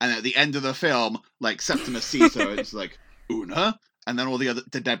 And at the end of the film, Septimus sees her and it's Una? And then all the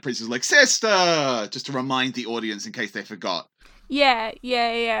dead princes are sister! Just to remind the audience in case they forgot. Yeah.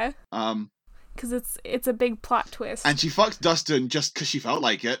 Because it's a big plot twist. And she fucks Dustin just because she felt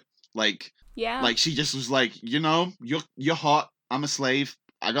like it. Yeah. She just was you're hot. I'm a slave.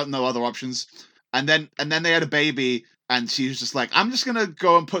 I got no other options. And then they had a baby, and she was just I'm just gonna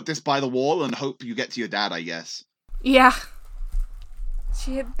go and put this by the wall and hope you get to your dad, I guess. Yeah.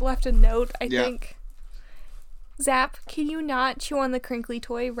 She had left a note, I think. Zap, can you not chew on the crinkly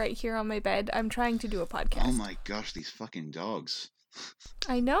toy right here on my bed? I'm trying to do a podcast. Oh my gosh, these fucking dogs.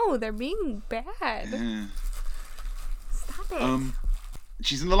 I know, they're being bad. Yeah. Stop it.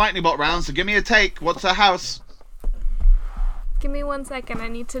 She's in the lightning bolt round, so give me a take. What's her house? Give me 1 second, I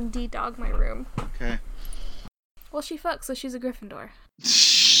need to de-dog my room. Okay. Well, she fucks, so she's a Gryffindor.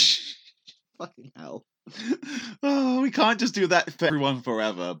 Fucking hell. Oh, we can't just do that for everyone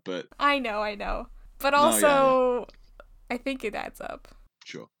forever, but... I know. But also, I think it adds up.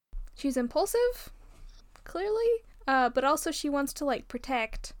 Sure. She's impulsive, clearly. But also she wants to,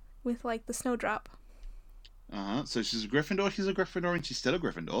 protect with, the snowdrop. Uh-huh. So she's a Gryffindor, and she's still a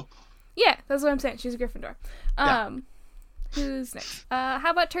Gryffindor. Yeah, that's what I'm saying. She's a Gryffindor. Yeah. Who's next? How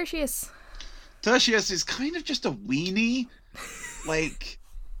about Tertius? Tertius is kind of just a weenie.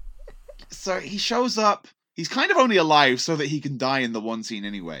 So he shows up. He's kind of only alive so that he can die in the one scene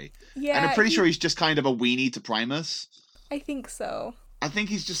anyway. Yeah. And I'm pretty sure he's just kind of a weenie to Primus. I think so. I think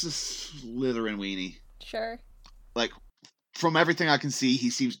he's just a Slytherin weenie. Sure. From everything I can see, he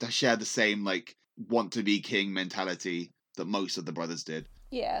seems to share the same, want to be king mentality that most of the brothers did.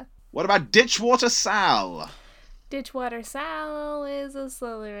 Yeah. What about Ditchwater Sal? Ditchwater Sal is a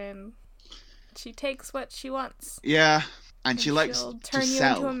Slytherin. She takes what she wants. Yeah, and she likes she'll to turn you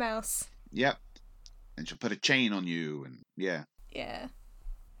sell. into a mouse. Yep. And she'll put a chain on you, and yeah. Yeah.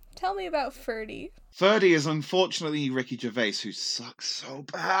 Tell me about Ferdy. Ferdy is unfortunately Ricky Gervais, who sucks so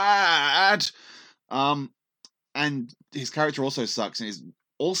bad. And his character also sucks, and he's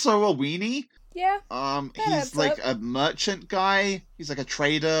also a weenie. Yeah. He's a merchant guy. He's a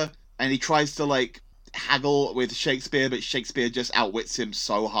trader, and he tries to haggle with Shakespeare, but Shakespeare just outwits him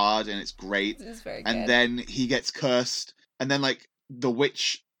so hard, and it's great. It's very And good. then he gets cursed, and then the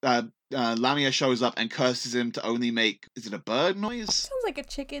witch Lamia shows up and curses him to only make, is it a bird noise? Sounds like a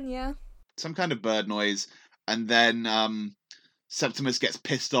chicken, yeah. Some kind of bird noise. And then Septimus gets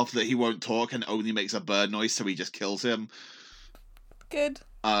pissed off that he won't talk and only makes a bird noise, so he just kills him. Good.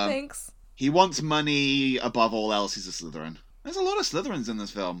 Thanks. He wants money above all else. He's a Slytherin. There's a lot of Slytherins in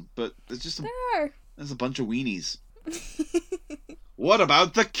this film, but there's a bunch of weenies. What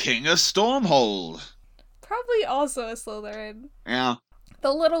about the King of Stormhold? Probably also a Slytherin. Yeah.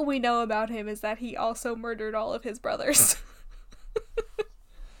 The little we know about him is that he also murdered all of his brothers.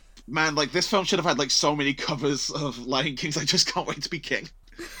 Man, like, this film should have had, like, so many covers of Lion Kings. I just can't wait to be king.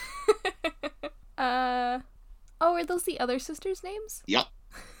 Oh, are those the other sisters' names? Yep.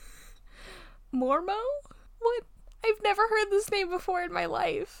 Mormo? What? I've never heard this name before in my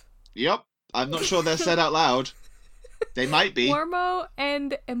life. Yep. I'm not sure they're said out loud. They might be. Mormo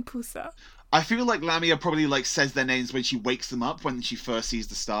and Empusa. I feel like Lamia probably, like, says their names when she wakes them up when she first sees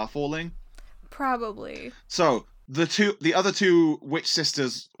the star falling. Probably. So, the other two witch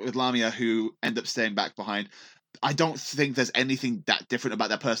sisters with Lamia who end up staying back behind, I don't think there's anything that different about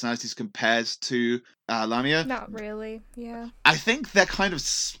their personalities compared to Lamia. Not really, yeah. I think they're kind of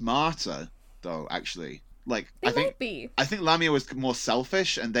smarter, though, actually. Like, They might be. I think Lamia was more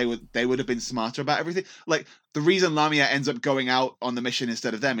selfish, and they would have been smarter about everything. Like, the reason Lamia ends up going out on the mission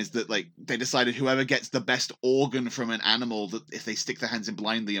instead of them is that, like, they decided whoever gets the best organ from an animal, that if they stick their hands in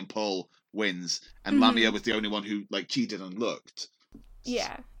blindly and pull, wins. And Lamia was the only one who, like, cheated and looked.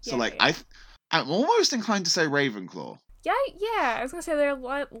 Yeah. So, I'm almost inclined to say Ravenclaw. Yeah, I was gonna say they're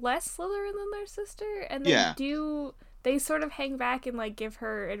less Slytherin than their sister, and they sort of hang back and, like, give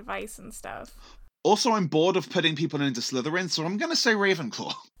her advice and stuff. Also, I'm bored of putting people into Slytherin, so I'm gonna say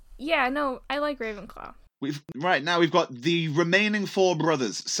Ravenclaw. Yeah, no, I like Ravenclaw. We've got the remaining four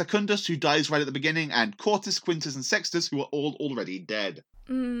brothers: Secundus, who dies right at the beginning, and Quartus, Quintus, and Sextus, who are all already dead.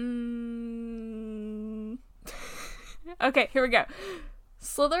 Okay, here we go.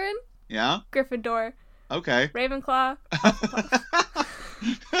 Slytherin. Yeah. Gryffindor. Okay. Ravenclaw.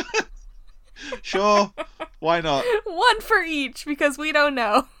 Sure. Why not? One for each, because we don't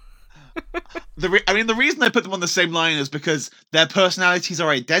know. The reason I put them on the same line is because their personalities are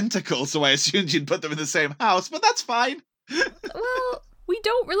identical, so I assumed you'd put them in the same house, but that's fine. Well, we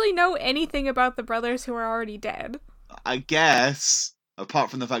don't really know anything about the brothers who are already dead. I guess.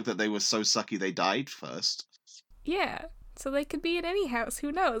 Apart from the fact that they were so sucky they died first. Yeah, so they could be in any house.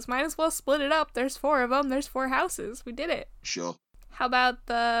 Who knows? Might as well split it up. There's 4 of them. There's 4 houses. We did it. Sure. How about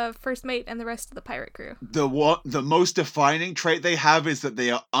the first mate and the rest of the pirate crew? The most defining trait they have is that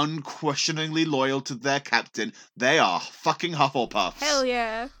they are unquestioningly loyal to their captain. They are fucking Hufflepuffs. Hell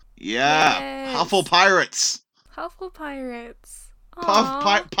yeah. Yeah. Yes. Huffle pirates. Huffle pirates.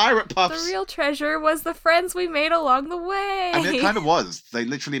 Pirate puffs. The real treasure was the friends we made along the way. I mean, it kind of was. They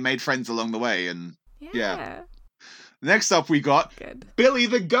literally made friends along the way, and yeah. Next up, we got Good. Billy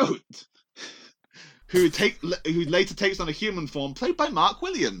the Goat, who later takes on a human form, played by Mark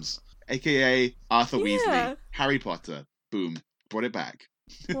Williams, aka Arthur Weasley, Harry Potter. Boom, brought it back.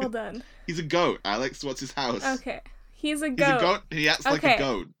 Well done. He's a goat, Alex. What's his house? Okay, he's a goat. He's a goat. He acts like a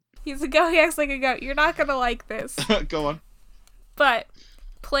goat. He's a goat. He acts like a goat. You're not gonna like this. Go on. But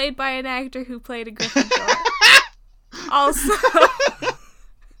played by an actor who played a Gryffindor.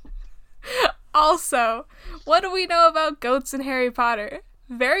 Also, what do we know about goats in Harry Potter?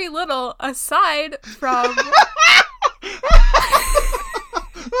 Very little, aside from...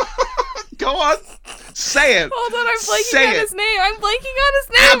 Go on. Say it. Hold on, I'm blanking on his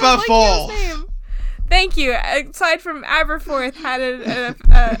name. Aberforth. Thank you. Aside from Aberforth had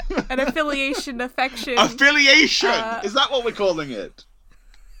an affiliation. Affiliation! Is that what we're calling it?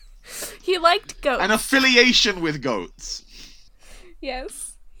 He liked goats. An affiliation with goats. Yes.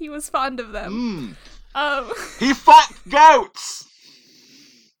 He was fond of them. He fucked goats!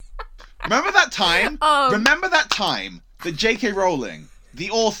 Remember that time? Remember that time that J.K. Rowling, the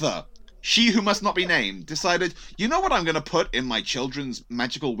author, she who must not be named, decided, you know what I'm going to put in my children's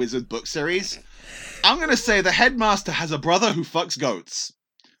magical wizard book series? I'm going to say the headmaster has a brother who fucks goats.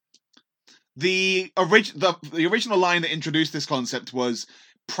 The original line that introduced this concept was,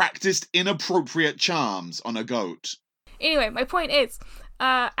 practiced inappropriate charms on a goat. Anyway, my point is,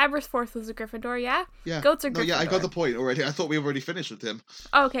 Aberforth was a Gryffindor, yeah? Yeah. Goats are Gryffindor. Yeah, I got the point already. I thought we already finished with him.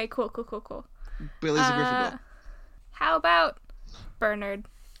 Okay, cool. Billy's a Gryffindor. How about Bernard?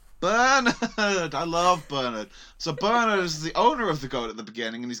 Bernard! I love Bernard. So Bernard is the owner of the goat at the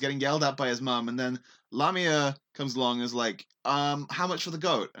beginning, and he's getting yelled at by his mum, and then Lamia comes along and is like, how much for the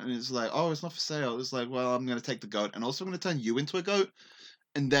goat? And he's like, oh, it's not for sale. It's like, well, I'm going to take the goat, and also I'm going to turn you into a goat.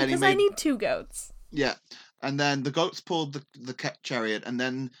 And then because I need 2 goats. Yeah. And then the goats pulled the chariot, and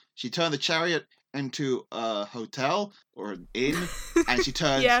then she turned the chariot into a hotel, or an inn, and she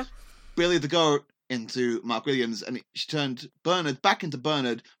turned Billy the goat into Mark Williams, and she turned Bernard back into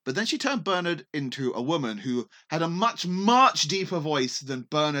Bernard, but then she turned Bernard into a woman who had a much, much deeper voice than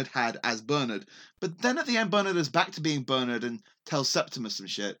Bernard had as Bernard. But then at the end, Bernard is back to being Bernard and tells Septimus some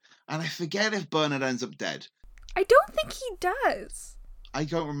shit, and I forget if Bernard ends up dead. I don't think he does. I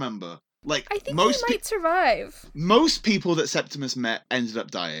don't remember. Like, I think he might survive. most people that Septimus met ended up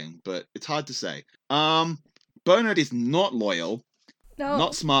dying, but it's hard to say. Bernard is not loyal, No.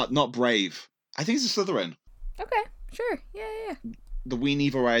 not smart, not brave. I think he's a Slytherin. Okay, sure. Yeah. The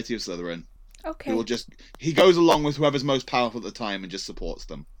weenie variety of Slytherin. Okay. He goes along with whoever's most powerful at the time and just supports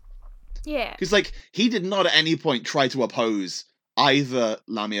them. Yeah. Because, like, he did not at any point try to oppose either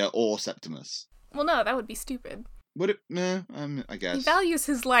Lamia or Septimus. Well, no, that would be stupid. Would it? Meh, I guess. He values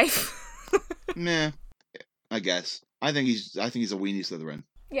his life. Meh, I guess. I think he's a weenie Slytherin.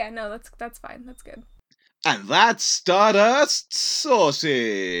 Yeah, no, that's fine. That's good. And that's Stardust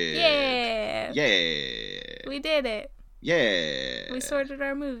Sorted. Yeah. Yeah. We did it. Yeah. We sorted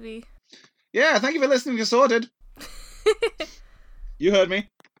our movie. Yeah, thank you for listening to Sorted. You heard me.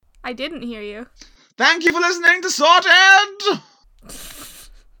 I didn't hear you. Thank you for listening to Sorted!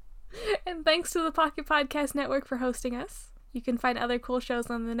 And thanks to the Pocket Podcast Network for hosting us. You can find other cool shows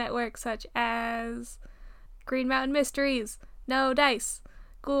on the network such as Green Mountain Mysteries, No Dice,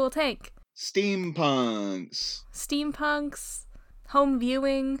 Ghoul Tank, Steampunks. Steampunks, Home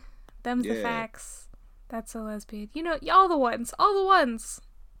Viewing, Them's the Yeah. Facts, That's a Lesbian. You know, all the ones.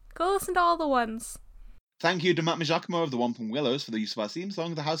 Go listen to all the ones. Thank you to Matt Mijakimo of the Wampum Willows for the use of our theme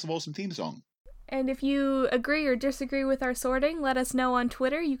song, the House of Awesome theme song. And if you agree or disagree with our sorting, let us know on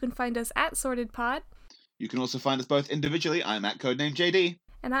Twitter. You can find us at SortedPod. You can also find us both individually. I'm at Codename JD.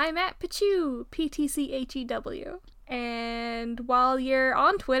 And I'm at Pichew, PTCHEW. And while you're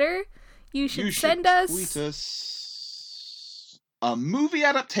on Twitter, you should send us... tweet us a movie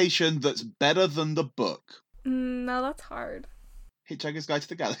adaptation that's better than the book. No, that's hard. Hitchhiker's Guide to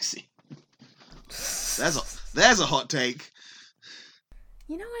the Galaxy. There's a hot take.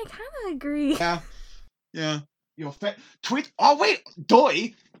 You know, I kind of agree. Yeah. Tweet. Oh wait,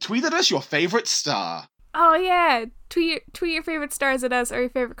 Doi tweeted us your favorite star. Oh yeah, tweet your favorite stars at us, or your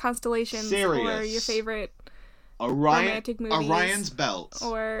favorite constellations, Serious. or your favorite romantic movies. Orion's Belt.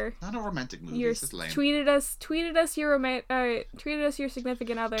 Or not a romantic movie. your It's lame. tweeted us your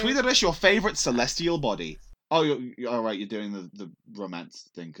significant other. Tweeted us your favorite celestial body. Oh, you're all right. You're doing the romance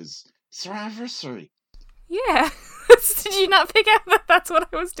thing because it's our anniversary. Yeah. Did you not pick out that that's what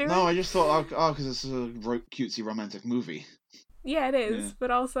I was doing? No, I just thought, because it's a cutesy romantic movie. Yeah, it is. Yeah.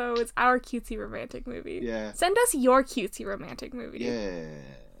 But also, it's our cutesy romantic movie. Yeah. Send us your cutesy romantic movie. Yeah.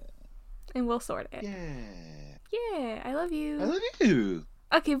 And we'll sort it. Yeah. Yeah, I love you. I love you.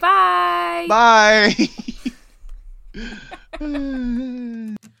 Okay, bye. Bye.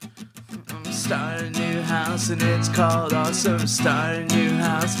 Start a new house and it's called awesome. Start a new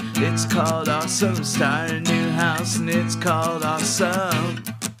house, it's called awesome. Start a new house and it's called awesome.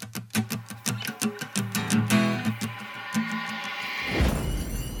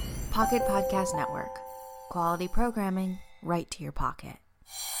 Pocket Podcast Network. Quality programming right to your pocket.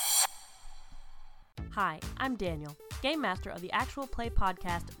 Hi, I'm Daniel, Game Master of the actual play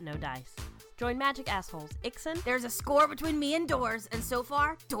podcast No Dice. Join Magic Assholes Ixen, There's a score between me and Doors, and so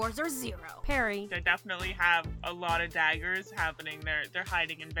far, Doors are 0. Perry, They definitely have a lot of daggers happening. They're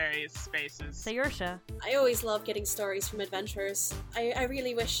hiding in various spaces. Saoirse, I always love getting stories from adventurers. I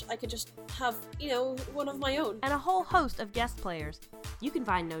really wish I could just have, one of my own. and a whole host of guest players. You can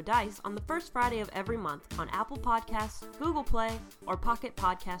find No Dice on the first Friday of every month on Apple Podcasts, Google Play, or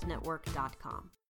PocketPodcastNetwork.com.